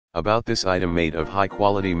About this item made of high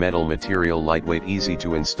quality metal material, lightweight, easy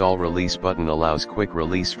to install. Release button allows quick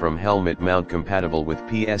release from helmet mount, compatible with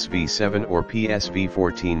PSV7 or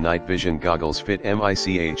PSV14 night vision goggles. Fit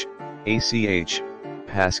MICH, ACH,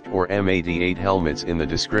 PASGT or M88 helmets in the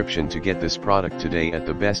description to get this product today at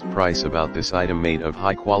the best price. About this item made of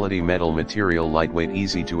high quality metal material, lightweight,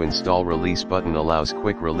 easy to install. Release button allows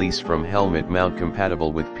quick release from helmet mount,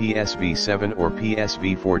 compatible with PSV7 or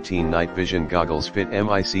PSV14 night vision goggles. Fit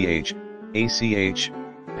MICH, ACH,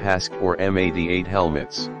 PASGT or M88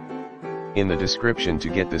 helmets in the description to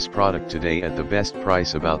get this product today at the best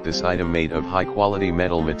price. About this item made of high quality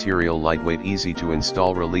metal material, lightweight, easy to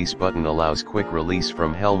install. Release button allows quick release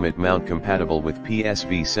from helmet mount, compatible with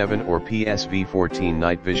PSV7 or PSV14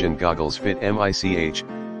 night vision goggles. Fit MICH,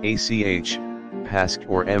 ACH, PASGT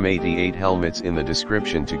or M88 helmets in the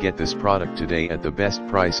description to get this product today at the best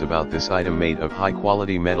price. About this item made of high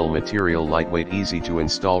quality metal material, lightweight, easy to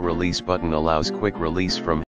install. Release button allows quick release from